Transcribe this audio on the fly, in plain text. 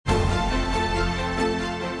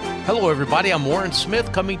Hello, everybody. I'm Warren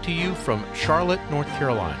Smith coming to you from Charlotte, North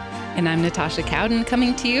Carolina. And I'm Natasha Cowden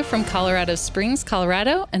coming to you from Colorado Springs,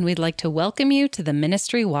 Colorado, and we'd like to welcome you to the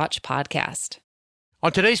Ministry Watch podcast.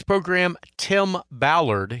 On today's program, Tim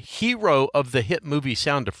Ballard, hero of the hit movie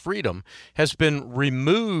Sound of Freedom, has been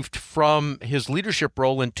removed from his leadership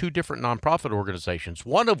role in two different nonprofit organizations,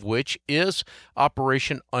 one of which is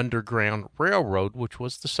Operation Underground Railroad, which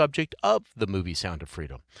was the subject of the movie Sound of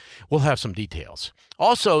Freedom. We'll have some details.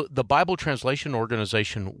 Also, the Bible translation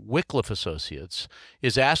organization Wycliffe Associates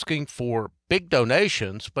is asking for big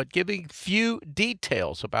donations, but giving few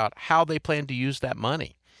details about how they plan to use that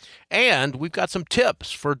money. And we've got some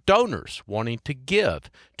tips for donors wanting to give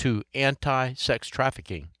to anti-sex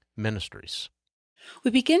trafficking ministries.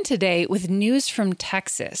 We begin today with news from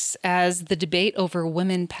Texas, as the debate over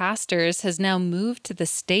women pastors has now moved to the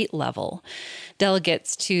state level.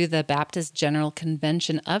 Delegates to the Baptist General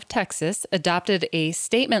Convention of Texas adopted a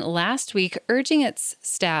statement last week urging its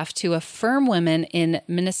staff to affirm women in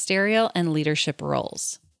ministerial and leadership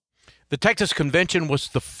roles. The Texas Convention was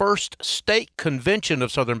the first state convention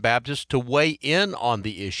of Southern Baptists to weigh in on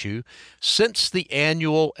the issue since the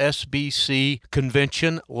annual SBC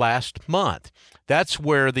convention last month. That's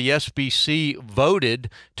where the SBC voted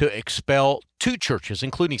to expel two churches,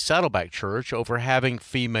 including Saddleback Church, over having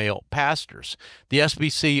female pastors. The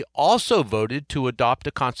SBC also voted to adopt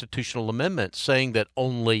a constitutional amendment saying that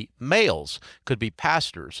only males could be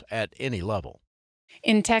pastors at any level.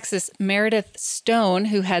 In Texas, Meredith Stone,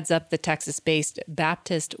 who heads up the Texas-based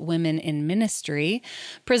Baptist Women in Ministry,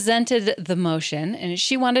 presented the motion, and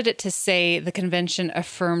she wanted it to say the convention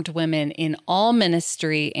affirmed women in all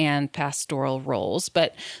ministry and pastoral roles,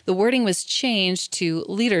 but the wording was changed to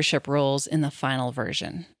leadership roles in the final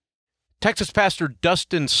version. Texas pastor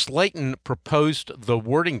Dustin Slayton proposed the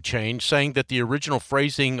wording change, saying that the original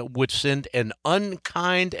phrasing would send an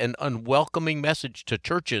unkind and unwelcoming message to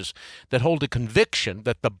churches that hold a conviction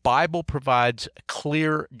that the Bible provides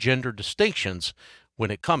clear gender distinctions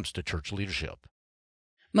when it comes to church leadership.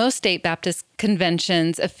 Most state Baptist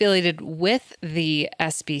conventions affiliated with the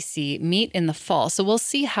SBC meet in the fall, so we'll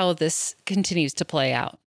see how this continues to play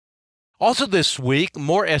out. Also this week,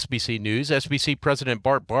 more SBC news. SBC President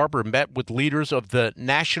Bart Barber met with leaders of the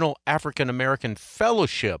National African American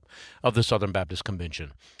Fellowship of the Southern Baptist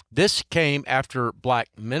Convention. This came after black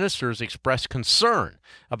ministers expressed concern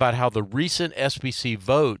about how the recent SBC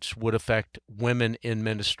votes would affect women in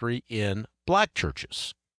ministry in black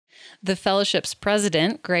churches. The fellowship's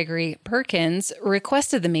president, Gregory Perkins,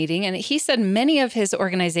 requested the meeting, and he said many of his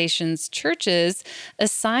organization's churches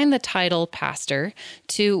assign the title pastor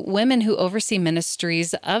to women who oversee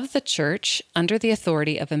ministries of the church under the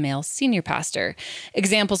authority of a male senior pastor.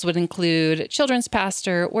 Examples would include children's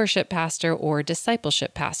pastor, worship pastor, or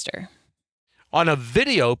discipleship pastor. On a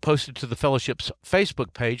video posted to the fellowship's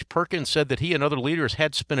Facebook page, Perkins said that he and other leaders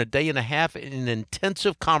had spent a day and a half in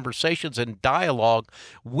intensive conversations and dialogue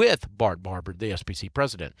with Bart Barber, the SBC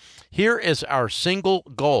president. Here is our single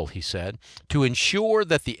goal, he said, to ensure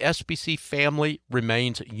that the SBC family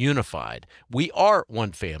remains unified. We are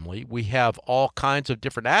one family. We have all kinds of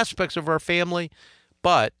different aspects of our family,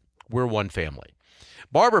 but we're one family.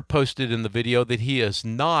 Barber posted in the video that he is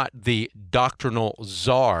not the doctrinal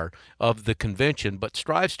czar of the convention, but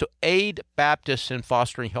strives to aid Baptists in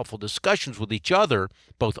fostering helpful discussions with each other,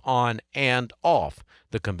 both on and off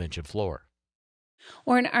the convention floor.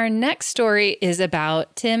 Warren, our next story is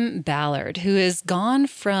about Tim Ballard, who has gone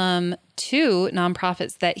from two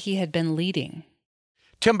nonprofits that he had been leading.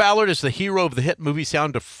 Tim Ballard is the hero of the hit movie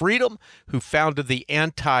Sound of Freedom, who founded the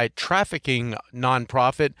anti-trafficking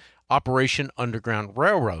nonprofit Operation Underground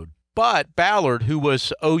Railroad. But Ballard, who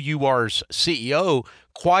was OUR's CEO,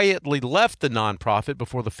 quietly left the nonprofit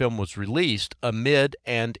before the film was released amid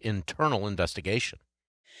an internal investigation.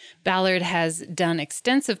 Ballard has done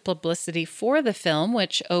extensive publicity for the film,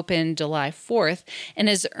 which opened July 4th, and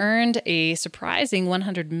has earned a surprising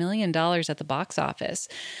 $100 million at the box office.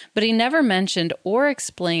 But he never mentioned or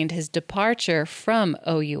explained his departure from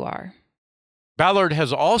OUR. Ballard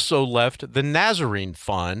has also left the Nazarene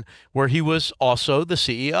Fund, where he was also the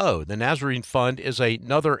CEO. The Nazarene Fund is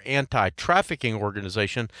another anti-trafficking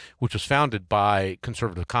organization which was founded by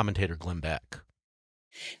conservative commentator Glenn Beck.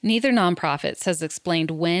 Neither nonprofit has explained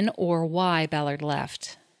when or why Ballard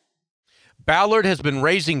left. Ballard has been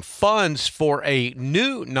raising funds for a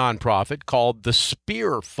new nonprofit called the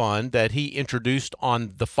Spear Fund that he introduced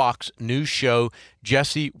on the Fox News show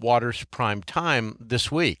Jesse Watters Prime Time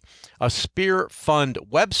this week. A Spear Fund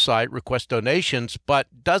website requests donations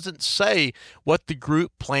but doesn't say what the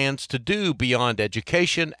group plans to do beyond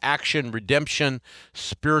education, action, redemption,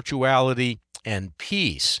 spirituality, and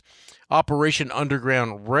peace. Operation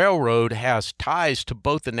Underground Railroad has ties to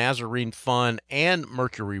both the Nazarene Fund and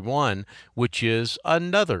Mercury One, which is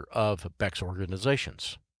another of Beck's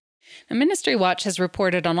organizations. Now, Ministry Watch has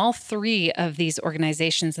reported on all three of these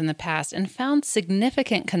organizations in the past and found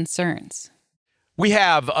significant concerns. We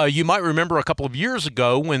have, you might remember a couple of years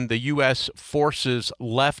ago when the U.S. forces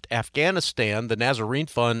left Afghanistan, the Nazarene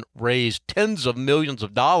Fund raised tens of millions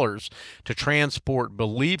of dollars to transport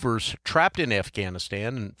believers trapped in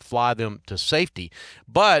Afghanistan and fly them to safety.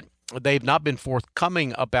 But they've not been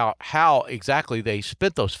forthcoming about how exactly they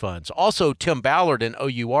spent those funds. Also, Tim Ballard and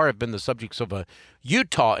OUR have been the subjects of a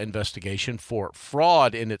Utah investigation for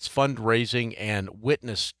fraud in its fundraising and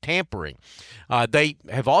witness tampering. They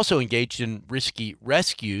have also engaged in risky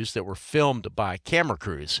rescues that were filmed by camera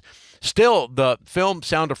crews. Still, the film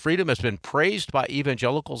Sound of Freedom has been praised by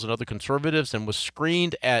evangelicals and other conservatives and was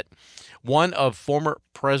screened at one of former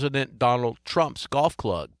President Donald Trump's golf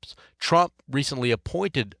clubs. Trump recently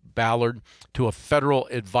appointed Ballard to a federal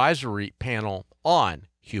advisory panel on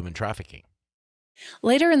human trafficking.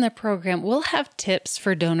 Later in the program, we'll have tips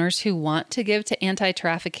for donors who want to give to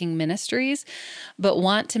anti-trafficking ministries, but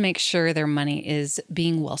want to make sure their money is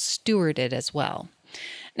being well stewarded as well.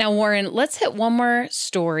 Now, Warren, let's hit one more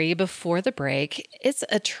story before the break. It's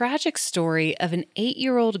a tragic story of an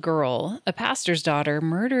 8-year-old girl, a pastor's daughter,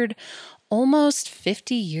 murdered almost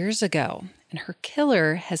 50 years ago, and her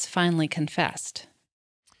killer has finally confessed.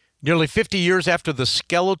 Nearly 50 years after the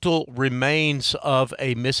skeletal remains of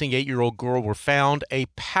a missing 8-year-old girl were found, a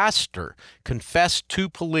pastor confessed to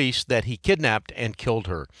police that he kidnapped and killed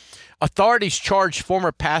her. Authorities charged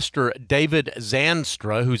former pastor David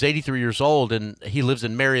Zanstra, who's 83 years old, and he lives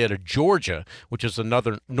in Marietta, Georgia, which is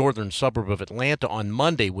another northern suburb of Atlanta, on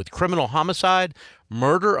Monday with criminal homicide,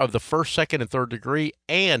 murder of the first, second, and third degree,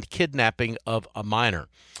 and kidnapping of a minor.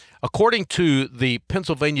 According to the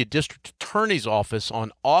Pennsylvania District Attorney's Office,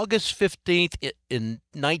 on August 15th in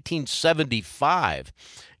 1975,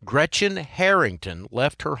 Gretchen Harrington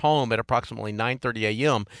left her home at approximately 9:30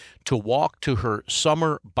 a.m. to walk to her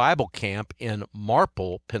summer Bible camp in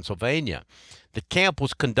Marple, Pennsylvania. The camp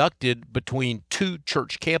was conducted between two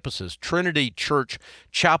church campuses, Trinity Church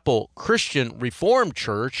Chapel Christian Reformed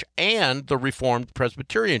Church and the Reformed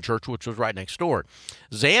Presbyterian Church, which was right next door.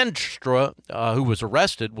 Zanstra, who was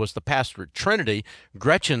arrested, was the pastor at Trinity.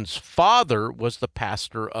 Gretchen's father was the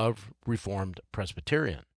pastor of Reformed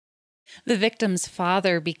Presbyterian. The victim's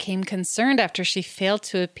father became concerned after she failed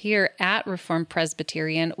to appear at Reformed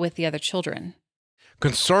Presbyterian with the other children.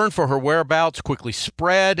 Concern for her whereabouts quickly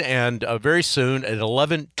spread, and very soon at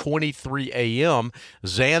 11:23 a.m.,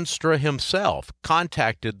 Zanstra himself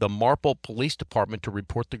contacted the Marple Police Department to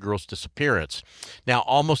report the girl's disappearance. Now,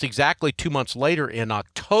 almost exactly 2 months later, in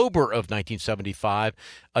October of 1975,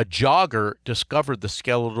 a jogger discovered the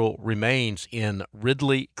skeletal remains in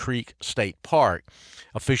Ridley Creek State Park.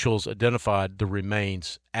 Officials identified the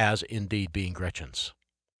remains as indeed being Gretchen's.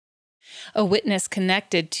 A witness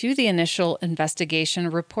connected to the initial investigation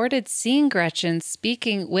reported seeing Gretchen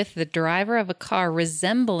speaking with the driver of a car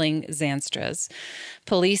resembling Zanstra's.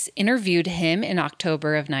 Police interviewed him in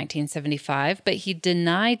October of 1975, but he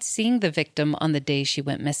denied seeing the victim on the day she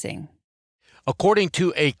went missing. According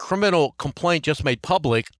to a criminal complaint just made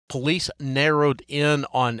public, police narrowed in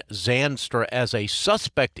on Zanstra as a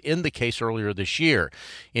suspect in the case earlier this year,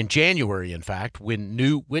 in January, in fact, when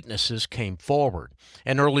new witnesses came forward.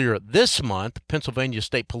 And earlier this month, Pennsylvania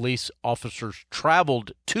State Police officers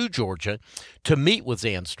traveled to Georgia to meet with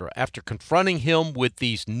Zanstra. After confronting him with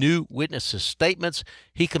these new witnesses' statements,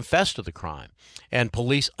 he confessed to the crime. And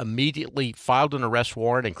police immediately filed an arrest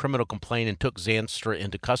warrant and criminal complaint and took Zanstra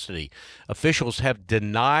into custody. Officials have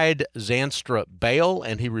denied Zanstra bail,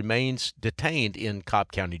 and he remains detained in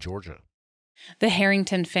Cobb County, Georgia. The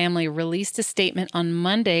Harrington family released a statement on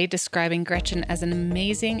Monday describing Gretchen as an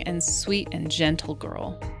amazing and sweet and gentle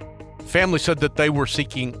girl. Family said that they were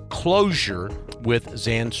seeking closure with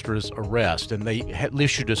Zanstra's arrest, and they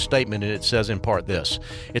issued a statement, and it says in part this: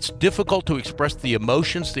 "It's difficult to express the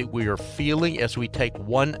emotions that we are feeling as we take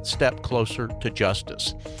one step closer to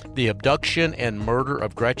justice. The abduction and murder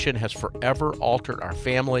of Gretchen has forever altered our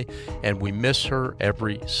family, and we miss her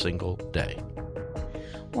every single day."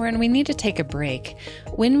 Warren, we need to take a break.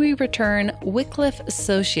 When we return, Wycliffe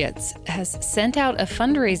Associates has sent out a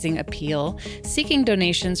fundraising appeal seeking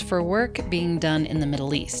donations for work being done in the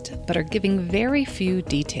Middle East, but are giving very few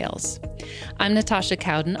details. I'm Natasha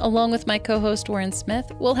Cowden, along with my co-host Warren Smith.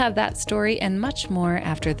 We'll have that story and much more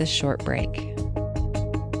after this short break.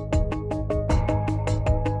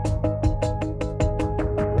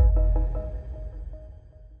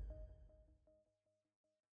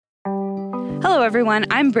 Hello, everyone.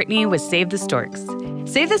 I'm Brittany with Save the Storks.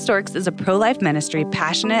 Save the Storks is a pro-life ministry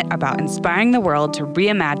passionate about inspiring the world to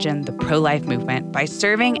reimagine the pro-life movement by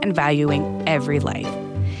serving and valuing every life.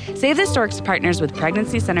 Save the Storks partners with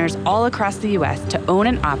pregnancy centers all across the U.S. to own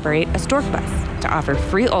and operate a stork bus to offer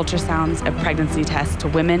free ultrasounds and pregnancy tests to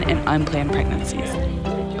women in unplanned pregnancies.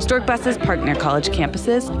 Stork buses park near college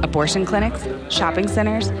campuses, abortion clinics, shopping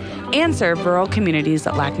centers, and serve rural communities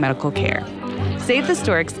that lack medical care. Save the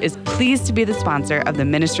Storks is pleased to be the sponsor of the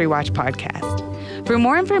Ministry Watch podcast. For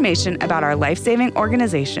more information about our life-saving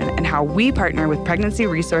organization and how we partner with pregnancy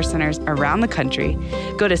resource centers around the country,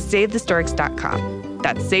 go to SaveTheStorks.com.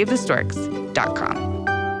 That's SaveTheStorks.com.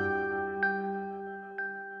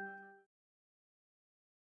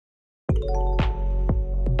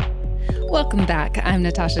 Welcome back. I'm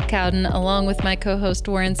Natasha Cowden, along with my co-host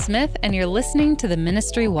Warren Smith, and you're listening to the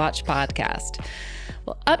Ministry Watch podcast.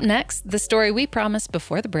 Well, up next, the story we promised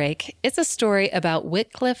before the break. It's a story about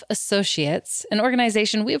Wycliffe Associates, an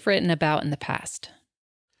organization we've written about in the past.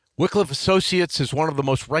 Wycliffe Associates is one of the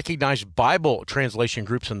most recognized Bible translation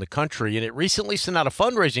groups in the country, and it recently sent out a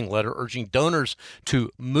fundraising letter urging donors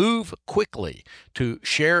to move quickly to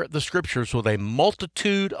share the scriptures with a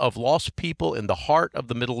multitude of lost people in the heart of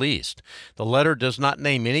the Middle East. The letter does not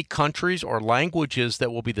name any countries or languages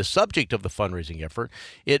that will be the subject of the fundraising effort.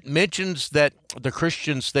 It mentions that the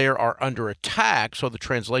Christians there are under attack, so the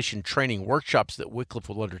translation training workshops that Wycliffe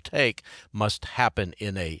will undertake must happen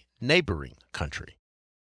in a neighboring country.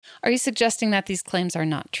 Are you suggesting that these claims are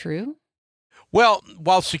not true? Well,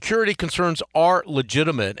 while security concerns are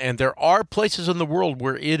legitimate, and there are places in the world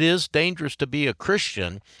where it is dangerous to be a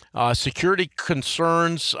Christian, security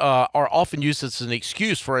concerns are often used as an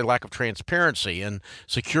excuse for a lack of transparency. And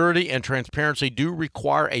security and transparency do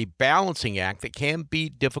require a balancing act that can be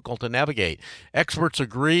difficult to navigate. Experts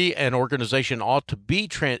agree an organization ought to be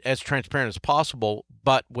as transparent as possible,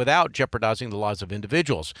 but without jeopardizing the lives of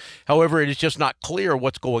individuals. However, it is just not clear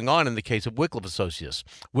what's going on in the case of Wycliffe Associates.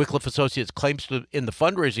 Wycliffe Associates claims in the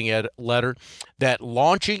fundraising letter that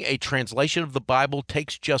launching a translation of the Bible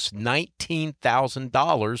takes just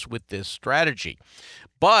 $19,000 with this strategy.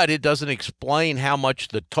 But it doesn't explain how much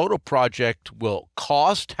the total project will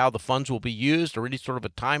cost, how the funds will be used, or any sort of a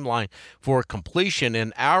timeline for completion.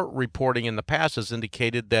 And our reporting in the past has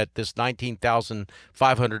indicated that this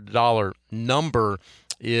 $19,500 number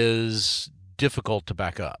is difficult to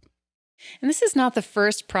back up. And this is not the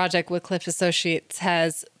first project Wycliffe Associates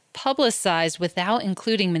has publicized without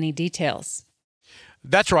including many details.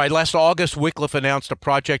 That's right. Last August, Wycliffe announced a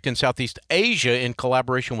project in Southeast Asia in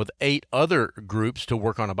collaboration with 8 other groups to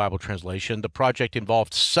work on a Bible translation. The project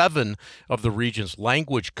involved 7 of the region's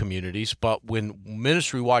language communities, but when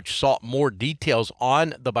Ministry Watch sought more details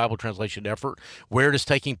on the Bible translation effort, where it is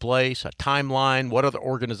taking place, a timeline, what other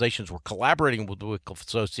organizations were collaborating with Wycliffe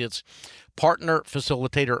Associates, partner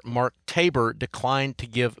facilitator Mark Tabor declined to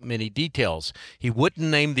give many details. He wouldn't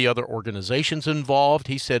name the other organizations involved.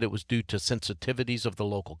 He said it was due to sensitivities of the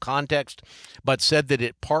local context, but said that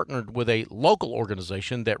it partnered with a local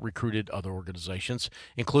organization that recruited other organizations,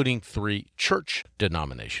 including 3 church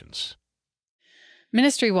denominations.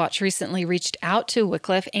 Ministry Watch recently reached out to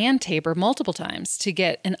Wycliffe and Tabor multiple times to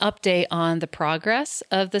get an update on the progress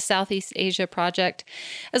of the Southeast Asia project,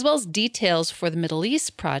 as well as details for the Middle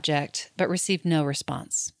East project, but received no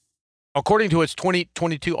response. According to its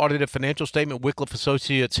 2022 audited financial statement, Wycliffe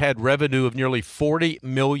Associates had revenue of nearly $40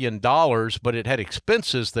 million, but it had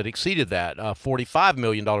expenses that exceeded that, $45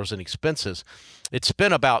 million in expenses. It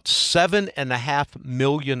spent about $7.5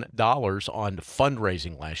 million on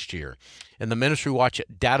fundraising last year. In the Ministry Watch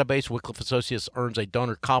database, Wycliffe Associates earns a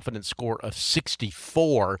donor confidence score of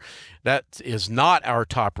 64. That is not our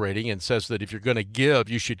top rating and says that if you're going to give,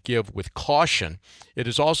 you should give with caution. It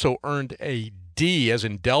has also earned a D, as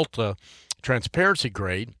in Delta, transparency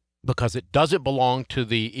grade, because it doesn't belong to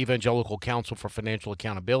the Evangelical Council for Financial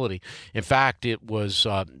Accountability. In fact, it was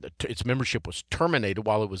its membership was terminated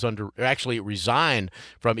while it was it resigned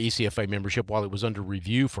from ECFA membership while it was under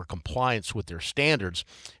review for compliance with their standards.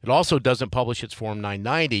 It also doesn't publish its Form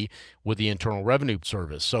 990 with the Internal Revenue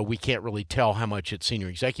Service, so we can't really tell how much its senior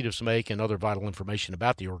executives make and other vital information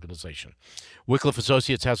about the organization. Wycliffe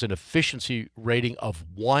Associates has an efficiency rating of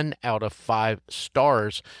 1 out of 5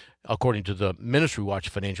 stars, according to the Ministry Watch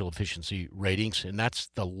financial efficiency ratings, and that's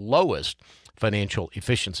the lowest financial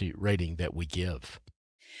efficiency rating that we give.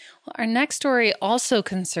 Well, our next story also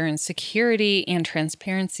concerns security and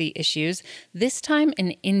transparency issues, this time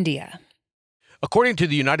in India. According to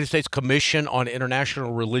the United States Commission on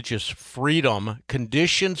International Religious Freedom,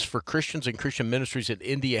 conditions for Christians and Christian ministries in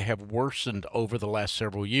India have worsened over the last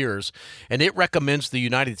several years, and it recommends the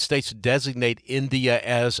United States designate India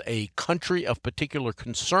as a country of particular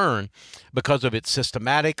concern because of its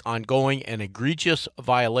systematic, ongoing, and egregious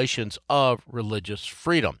violations of religious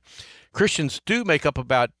freedom. Christians do make up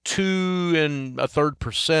about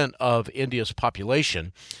 2.33% of India's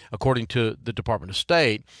population, according to the Department of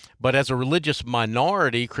State. But as a religious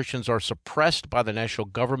minority, Christians are suppressed by the national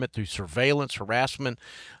government through surveillance, harassment,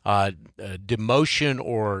 demotion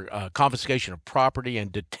or confiscation of property,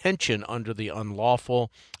 and detention under the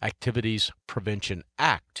Unlawful Activities Prevention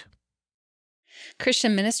Act.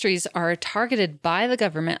 Christian ministries are targeted by the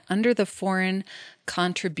government under the Foreign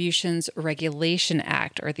Contributions Regulation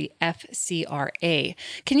Act, or the FCRA.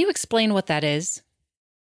 Can you explain what that is?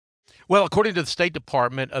 Well, according to the State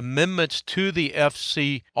Department, amendments to the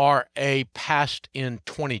FCRA passed in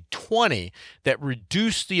 2020 that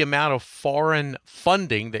reduced the amount of foreign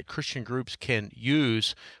funding that Christian groups can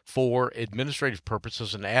use for administrative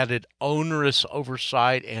purposes and added onerous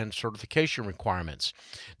oversight and certification requirements.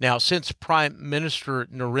 Now, since Prime Minister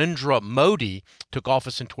Narendra Modi took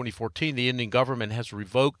office in 2014, the Indian government has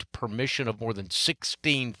revoked permission of more than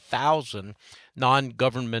 16,000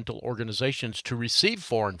 non-governmental organizations to receive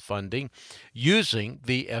foreign funding using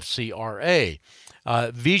the FCRA.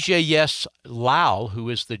 Vijay Lal, who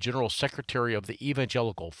is the General Secretary of the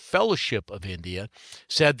Evangelical Fellowship of India,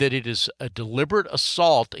 said that it is a deliberate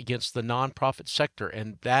assault against the nonprofit sector,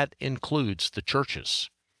 and that includes the churches.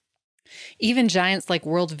 Even giants like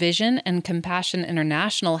World Vision and Compassion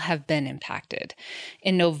International have been impacted.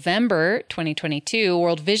 In November 2022,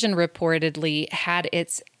 World Vision reportedly had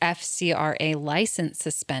its FCRA license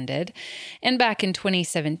suspended. And back in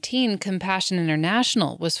 2017, Compassion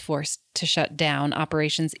International was forced to shut down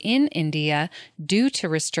operations in India due to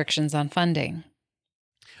restrictions on funding.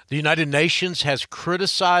 The United Nations has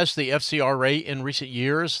criticized the FCRA in recent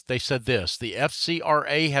years. They said this: the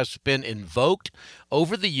FCRA has been invoked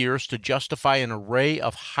over the years to justify an array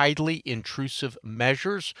of highly intrusive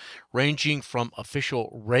measures, ranging from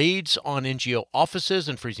official raids on NGO offices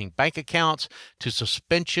and freezing bank accounts to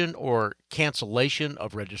suspension or cancellation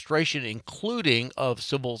of registration, including of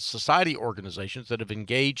civil society organizations that have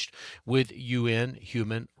engaged with UN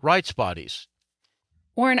human rights bodies.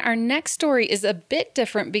 Warren, our next story is a bit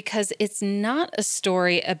different because it's not a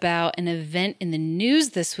story about an event in the news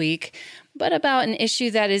this week, but about an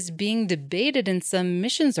issue that is being debated in some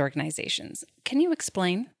missions organizations. Can you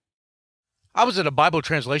explain? I was at a Bible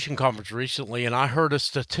translation conference recently, and I heard a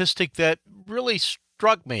statistic that really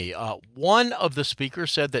struck me. One of the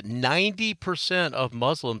speakers said that 90% of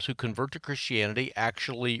Muslims who convert to Christianity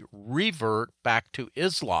actually revert back to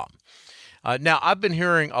Islam. Now, I've been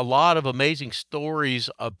hearing a lot of amazing stories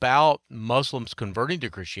about Muslims converting to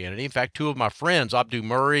Christianity. In fact, two of my friends, Abdu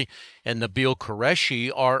Murray and Nabil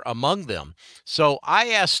Qureshi, are among them. So I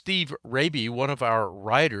asked Steve Raby, one of our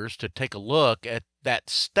writers, to take a look at that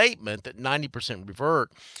statement that 90%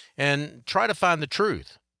 revert and try to find the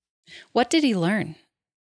truth. What did he learn?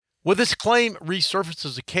 Well, this claim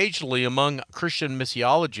resurfaces occasionally among Christian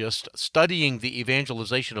missiologists studying the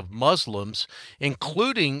evangelization of Muslims,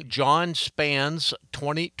 including John Spann's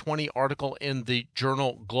 2020 article in the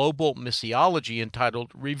journal Global Missiology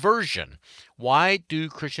entitled Reversion: Why Do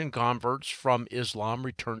Christian Converts from Islam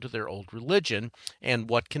Return to Their Old Religion,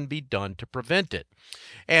 and What Can Be Done to Prevent It?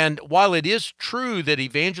 And while it is true that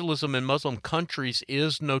evangelism in Muslim countries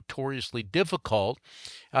is notoriously difficult,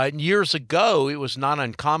 years ago it was not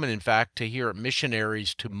uncommon, in fact, to hear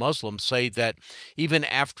missionaries to Muslims say that even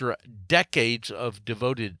after decades of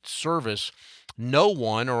devoted service, no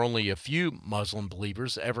one or only a few Muslim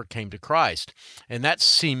believers ever came to Christ. And that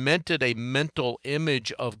cemented a mental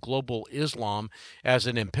image of global Islam as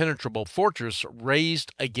an impenetrable fortress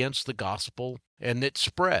raised against the gospel, and it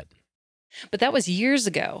spread. But that was years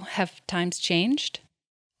ago. Have times changed?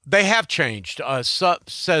 They have changed,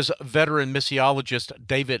 says veteran missiologist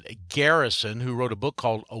David Garrison, who wrote a book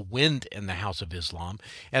called A Wind in the House of Islam.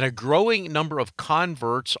 And a growing number of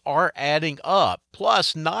converts are adding up.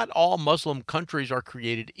 Plus, not all Muslim countries are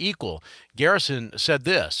created equal. Garrison said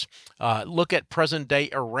this: look at present-day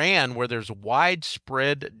Iran, where there's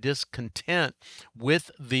widespread discontent with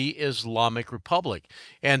the Islamic Republic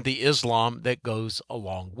and the Islam that goes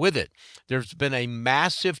along with it. There's been a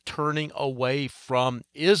massive turning away from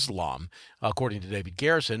Islam, according to David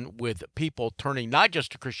Garrison, with people turning not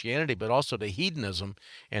just to Christianity, but also to hedonism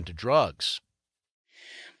and to drugs.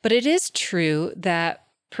 But it is true that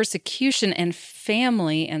persecution and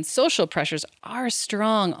family and social pressures are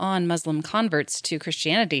strong on Muslim converts to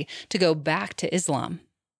Christianity to go back to Islam.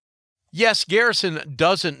 Yes, Garrison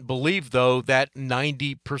doesn't believe, though, that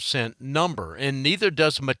 90% number, and neither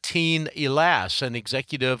does Mateen Elas, an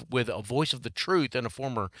executive with a Voice of the Truth and a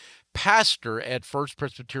former pastor at First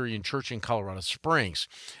Presbyterian Church in Colorado Springs.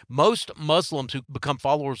 Most Muslims who become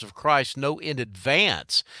followers of Christ know in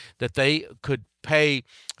advance that they could pay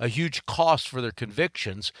a huge cost for their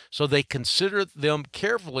convictions, so they consider them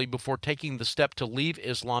carefully before taking the step to leave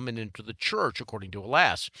Islam and enter the church, according to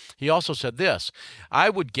Elas. He also said this: I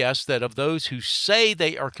would guess that of those who say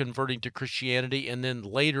they are converting to Christianity and then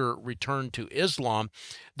later return to Islam,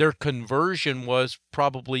 their conversion was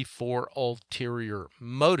probably for ulterior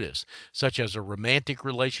motives, such as a romantic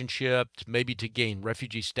relationship, maybe to gain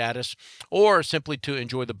refugee status, or simply to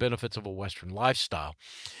enjoy the benefits of a Western lifestyle.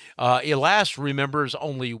 Elas remembers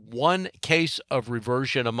only one case of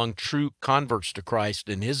reversion among true converts to Christ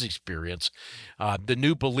in his experience. The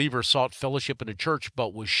new believer sought fellowship in a church,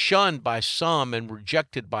 but was shunned by some and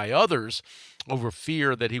rejected by others over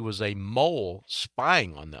fear that he was a mole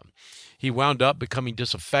spying on them. He wound up becoming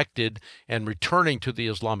disaffected and returning to the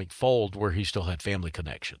Islamic fold where he still had family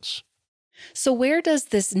connections. So where does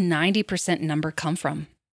this 90% number come from?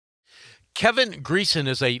 Kevin Greason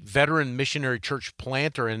is a veteran missionary church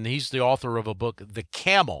planter, and he's the author of a book, The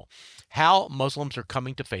Camel: How Muslims Are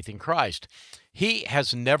Coming to Faith in Christ. He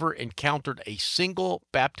has never encountered a single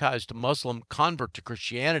baptized Muslim convert to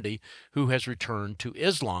Christianity who has returned to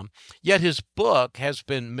Islam, yet his book has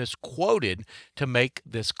been misquoted to make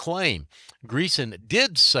this claim. Greason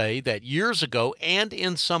did say that years ago, and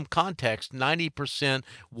in some context, 90%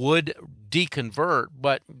 would deconvert,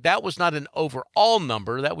 but that was not an overall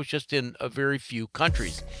number. That was just in a very few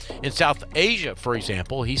countries. In South Asia, for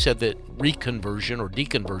example, he said that reconversion or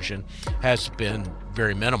deconversion has been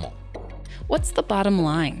very minimal. What's the bottom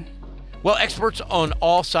line? Well, experts on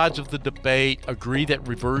all sides of the debate agree that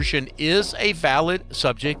reversion is a valid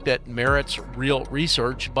subject that merits real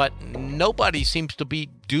research, but nobody seems to be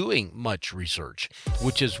doing much research,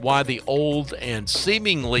 which is why the old and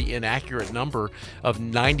seemingly inaccurate number of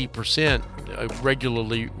 90%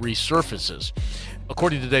 regularly resurfaces.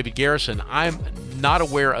 According to David Garrison, I'm not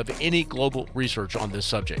aware of any global research on this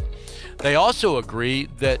subject. They also agree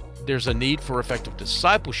that there's a need for effective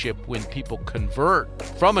discipleship when people convert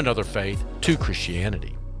from another faith to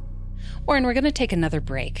Christianity. Warren, we're going to take another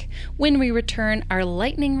break. When we return, our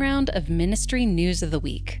lightning round of ministry news of the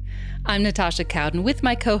week. I'm Natasha Cowden with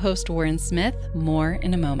my co-host Warren Smith. More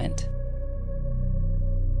in a moment.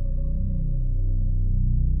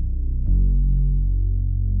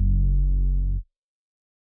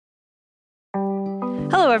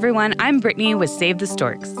 Hello, everyone. I'm Brittany with Save the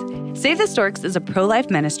Storks. Save the Storks is a pro-life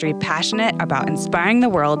ministry passionate about inspiring the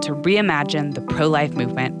world to reimagine the pro-life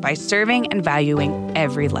movement by serving and valuing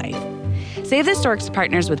every life. Save the Storks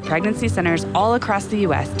partners with pregnancy centers all across the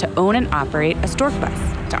U.S. to own and operate a stork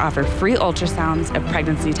bus to offer free ultrasounds and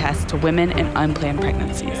pregnancy tests to women in unplanned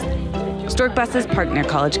pregnancies. Stork buses park near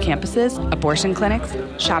college campuses, abortion clinics,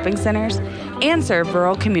 shopping centers, and serve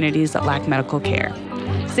rural communities that lack medical care.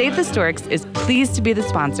 Save the Storks is pleased to be the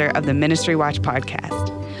sponsor of the Ministry Watch podcast.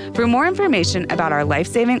 For more information about our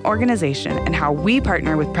life-saving organization and how we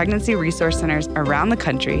partner with pregnancy resource centers around the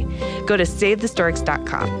country, go to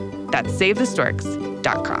SaveTheStorks.com. That's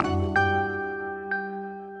SaveTheStorks.com.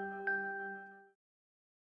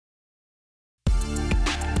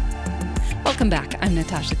 Welcome back. I'm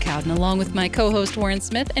Natasha Cowden, along with my co-host Warren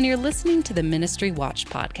Smith, and you're listening to the Ministry Watch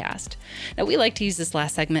podcast. Now, we like to use this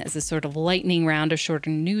last segment as a sort of lightning round of shorter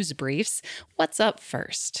news briefs. What's up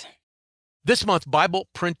first? This month, Bible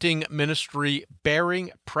printing ministry Bearing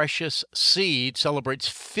Precious Seed celebrates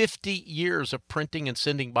 50 years of printing and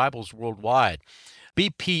sending Bibles worldwide.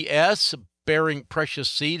 BPS, Bearing Precious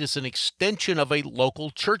Seed, is an extension of a local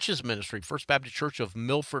church's ministry, First Baptist Church of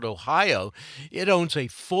Milford, Ohio. It owns a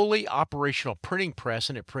fully operational printing press,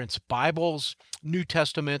 and it prints Bibles, New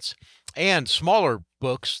Testaments, and smaller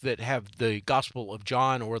books that have the Gospel of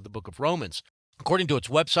John or the Book of Romans. According to its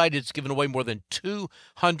website, it's given away more than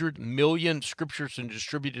 200 million scriptures and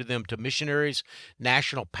distributed them to missionaries,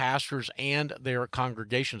 national pastors, and their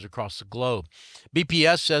congregations across the globe.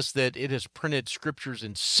 BPS says that it has printed scriptures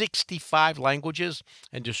in 65 languages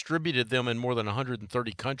and distributed them in more than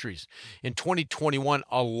 130 countries. In 2021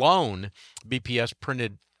 alone, BPS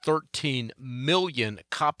printed 13 million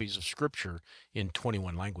copies of scripture in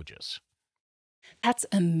 21 languages. That's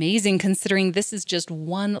amazing, considering this is just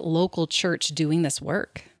one local church doing this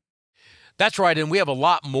work. That's right, and we have a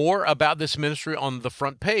lot more about this ministry on the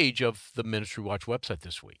front page of the Ministry Watch website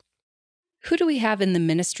this week. Who do we have in the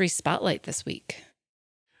ministry spotlight this week?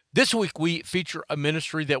 This week, we feature a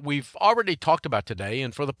ministry that we've already talked about today,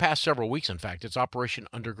 and for the past several weeks, in fact. It's Operation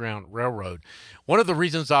Underground Railroad. One of the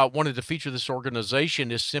reasons I wanted to feature this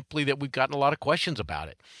organization is simply that we've gotten a lot of questions about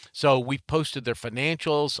it. So we've posted their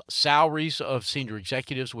financials, salaries of senior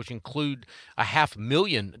executives, which include a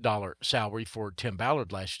 $500,000 salary for Tim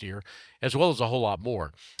Ballard last year, as well as a whole lot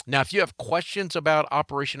more. Now, if you have questions about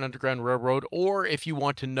Operation Underground Railroad, or if you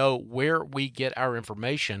want to know where we get our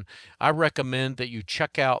information, I recommend that you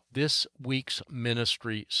check out this week's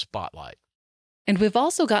Ministry Spotlight. And we've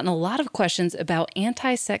also gotten a lot of questions about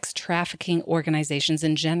anti-sex trafficking organizations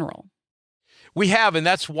in general. We have, and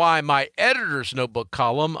that's why my editor's notebook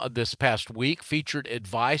column this past week featured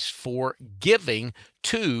advice for giving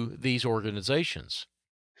to these organizations.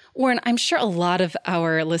 Warren, I'm sure a lot of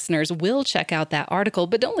our listeners will check out that article,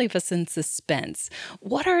 but don't leave us in suspense.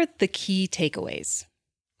 What are the key takeaways?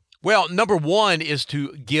 Well, number one is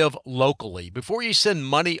to give locally. Before you send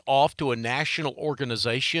money off to a national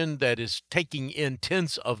organization that is taking in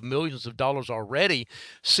tens of millions of dollars already,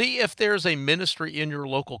 see if there's a ministry in your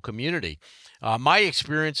local community. My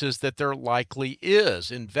experience is that there likely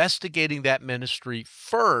is. Investigating that ministry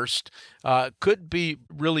first could be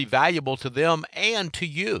really valuable to them and to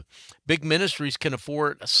you. Big ministries can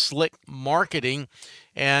afford slick marketing,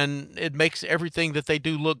 and it makes everything that they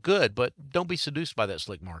do look good, but don't be seduced by that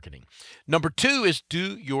slick marketing. Number two is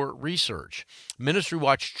do your research. Ministry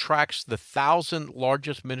Watch tracks the 1,000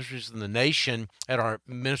 largest ministries in the nation at our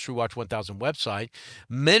Ministry Watch 1000 website.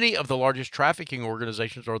 Many of the largest trafficking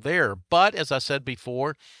organizations are there, but as I said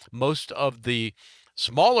before, most of the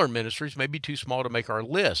smaller ministries may be too small to make our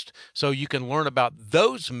list. So you can learn about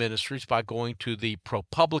those ministries by going to the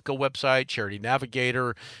ProPublica website, Charity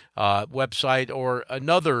Navigator website, or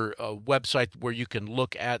another website where you can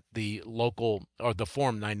look at the local or the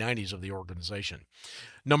Form 990s of the organization.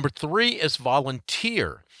 Number three is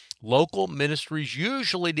volunteer. Local ministries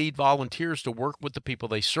usually need volunteers to work with the people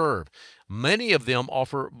they serve. Many of them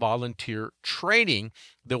offer volunteer training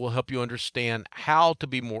that will help you understand how to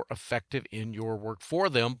be more effective in your work for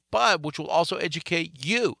them, but which will also educate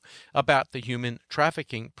you about the human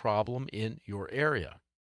trafficking problem in your area.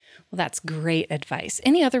 Well, that's great advice.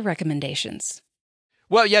 Any other recommendations?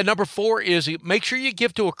 Well, yeah, number four is make sure you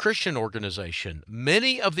give to a Christian organization.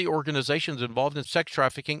 Many of the organizations involved in sex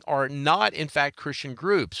trafficking are not, in fact, Christian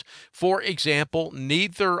groups. For example,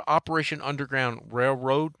 neither Operation Underground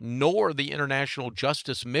Railroad nor the International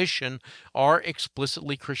Justice Mission are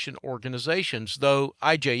explicitly Christian organizations, though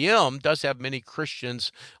IJM does have many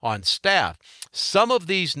Christians on staff. Some of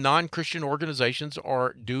these non-Christian organizations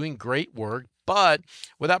are doing great work, but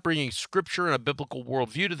without bringing scripture and a biblical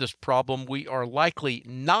worldview to this problem, we are likely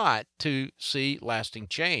not to see lasting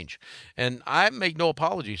change. And I make no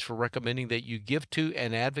apologies for recommending that you give to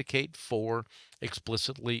and advocate for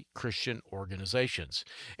explicitly Christian organizations.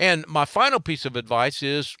 And my final piece of advice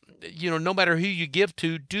is, no matter who you give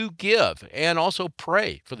to, do give and also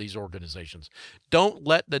pray for these organizations. Don't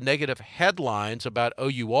let the negative headlines about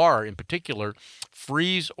OUR in particular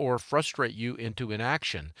freeze or frustrate you into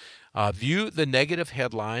inaction. View the negative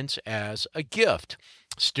headlines as a gift,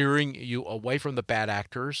 steering you away from the bad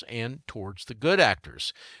actors and towards the good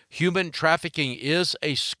actors. Human trafficking is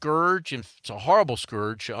a scourge, and it's a horrible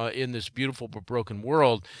scourge in this beautiful but broken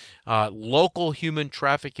world. Local human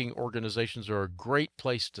trafficking organizations are a great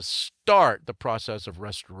place to start the process of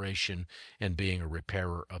restoration and being a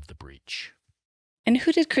repairer of the breach. And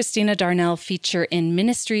who did Christina Darnell feature in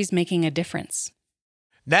Ministries Making a Difference?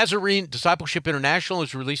 Nazarene Discipleship International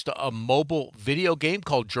has released a mobile video game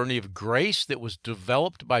called Journey of Grace that was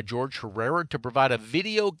developed by George Herrera to provide a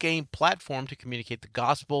video game platform to communicate the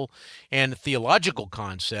gospel and theological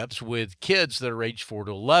concepts with kids that are aged 4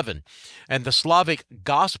 to 11. And the Slavic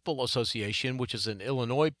Gospel Association, which is an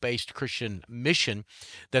Illinois-based Christian mission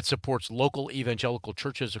that supports local evangelical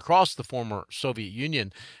churches across the former Soviet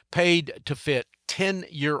Union, paid to fit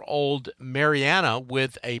 10-year-old Mariana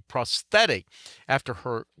with a prosthetic after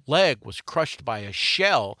her leg was crushed by a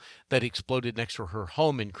shell that exploded next to her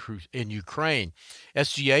home in Ukraine.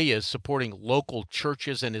 SGA is supporting local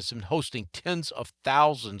churches and has been hosting tens of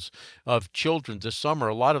thousands of children this summer,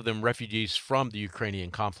 a lot of them refugees from the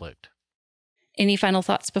Ukrainian conflict. Any final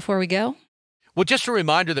thoughts before we go? Well, just a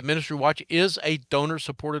reminder that Ministry Watch is a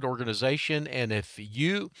donor-supported organization, and if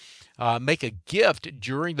you make a gift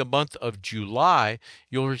during the month of July,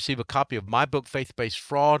 you'll receive a copy of my book, Faith-Based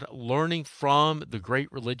Fraud, Learning from the Great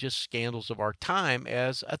Religious Scandals of Our Time,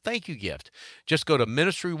 as a thank you gift. Just go to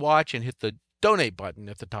Ministry Watch and hit the donate button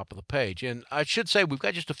at the top of the page. And I should say we've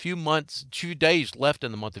got just a few days left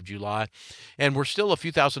in the month of July, and we're still a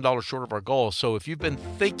few $1,000s short of our goal. So if you've been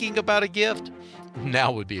thinking about a gift,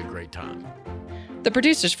 now would be a great time. The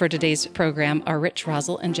producers for today's program are Rich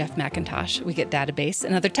Rosel and Jeff McIntosh. We get database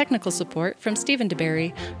and other technical support from Stephen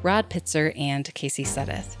DeBerry, Rod Pitzer, and Casey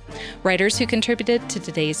Suddeth. Writers who contributed to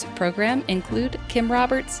today's program include Kim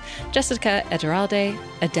Roberts, Jessica Ederalde,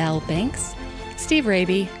 Adele Banks, Steve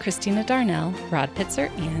Raby, Christina Darnell, Rod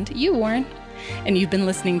Pitzer, and you, Warren. And you've been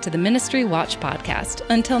listening to the Ministry Watch podcast.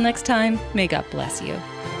 Until next time, may God bless you.